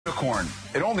unicorn.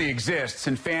 It only exists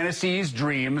in fantasies,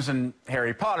 dreams, and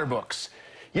Harry Potter books.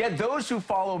 Yet those who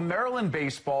follow Maryland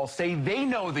baseball say they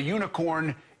know the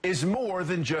unicorn is more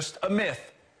than just a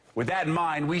myth. With that in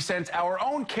mind, we sent our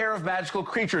own Care of Magical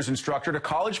Creatures instructor to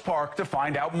College Park to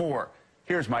find out more.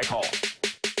 Here's Mike Hall.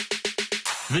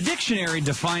 The dictionary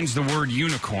defines the word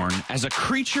unicorn as a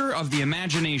creature of the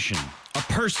imagination, a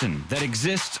person that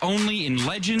exists only in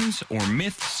legends or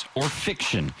myths or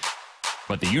fiction.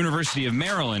 But the University of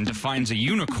Maryland defines a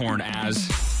unicorn as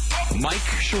Mike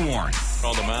Shawaryn.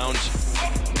 On the mound,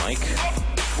 Mike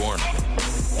Shawaryn.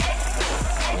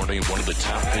 One of the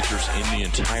top pitchers in the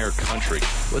entire country.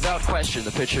 Without question,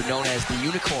 the pitcher known as the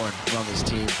unicorn among his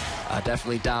team,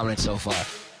 definitely dominant so far.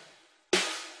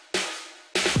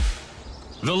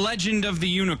 The legend of the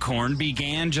unicorn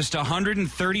began just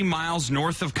 130 miles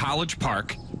north of College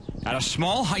Park at a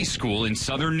small high school in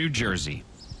southern New Jersey.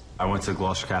 I went to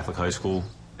Gloucester Catholic High School.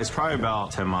 It's probably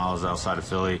about 10 miles outside of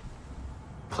Philly.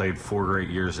 Played 4 great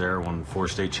years there, won 4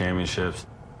 state championships.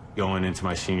 Going into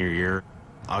my senior year,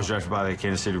 I was drafted by the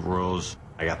Kansas City Royals.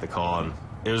 I got the call, and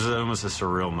it was almost a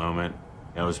surreal moment.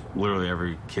 It was literally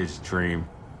every kid's dream.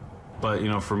 But,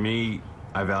 for me,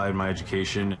 I valued my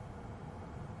education.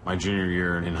 My junior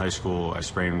year in high school, I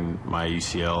sprained my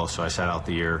UCL, so I sat out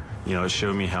the year. It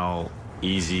showed me how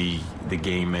easy the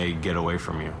game may get away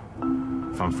from you.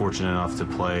 If I'm fortunate enough to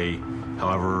play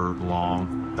however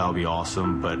long, that'll be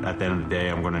awesome, but at the end of the day,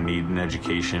 I'm going to need an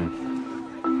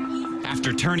education.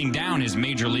 After turning down his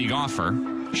major league offer,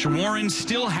 Shawaryn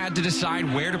still had to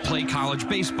decide where to play college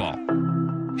baseball.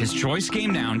 His choice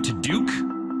came down to Duke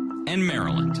and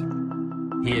Maryland.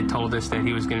 He had told us that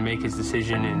he was going to make his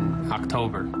decision in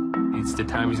October. It's the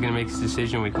time he's going to make his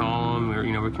decision. We call him,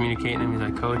 we're communicating him. He's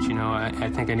like, Coach, I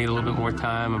think I need a little bit more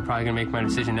time. I'm probably going to make my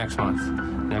decision next month.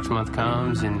 Next month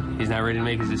comes, and he's not ready to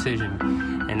make his decision.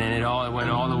 And then it went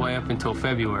all the way up until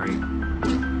February.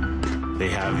 They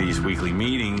have these weekly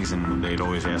meetings, and they'd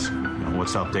always ask,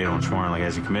 what's the update on Shawaryn? Like,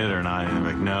 has he committed or not? And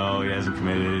they're like, no, he hasn't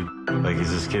committed. Like, is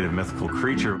this kid a mythical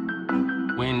creature?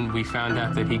 When we found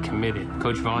out that he committed,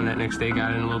 Coach Vaughn that next day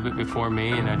got in a little bit before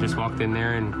me, and I just walked in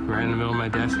there, and right in the middle of my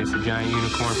desk, it's a giant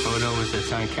unicorn photo with a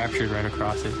sign captured right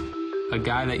across it. A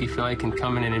guy that you feel like can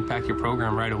come in and impact your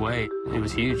program right away. It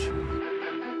was huge.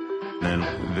 Then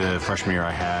the freshman year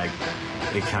I had,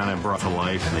 it kind of brought to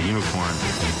life the unicorn.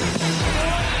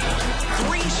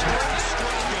 3 straight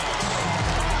strikeouts.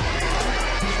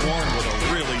 Shawaryn with a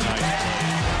really nice play.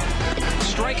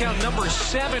 Strikeout number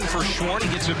 7 for Shawaryn. He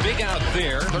gets a big out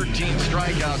there. 13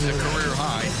 strikeouts, a career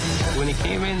high. When he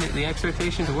came in, the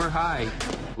expectations were high.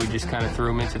 We just kind of threw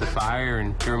him into the fire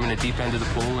and threw him in the deep end of the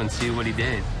pool and see what he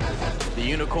did. The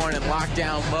unicorn in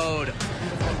lockdown mode.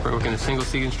 Broken the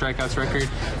single-season strikeouts record.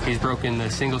 He's broken the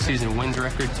single-season wins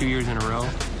record 2 years in a row.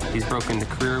 He's broken the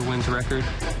career wins record.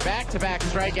 Back-to-back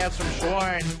strikeouts from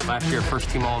Shawaryn. Last year,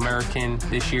 first-team All-American.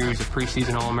 This year, he's a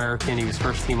preseason All-American. He was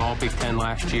first-team All-Big Ten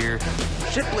last year.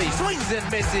 Shipley swings and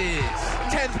misses.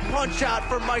 10th punch-out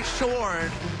for Mike Shawaryn.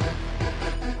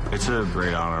 It's a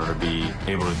great honor to be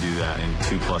able to do that in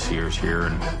 2+ years here,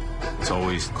 and it's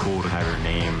always cool to have your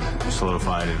name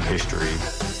solidified in history.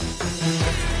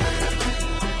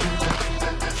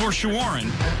 For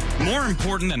Shawaryn, more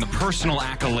important than the personal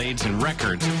accolades and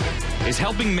records is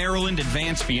helping Maryland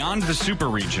advance beyond the Super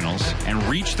Regionals and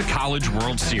reach the College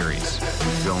World Series.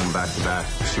 Going back-to-back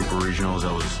Super Regionals,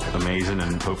 that was amazing,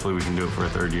 and hopefully we can do it for a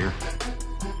 3rd year.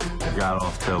 Got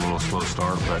off to a little slow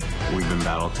start, but we've been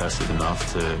battle-tested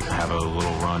enough to have a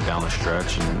little run down the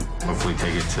stretch and hopefully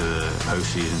take it to the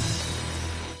postseason.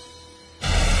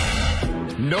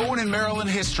 No one in Maryland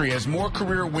history has more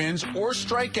career wins or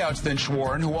strikeouts than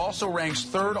Shawaryn, who also ranks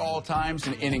 3rd all-times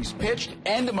in innings pitched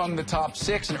and among the top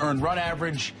 6 in earned run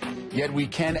average. Yet we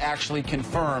can actually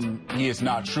confirm he is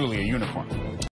not truly a unicorn.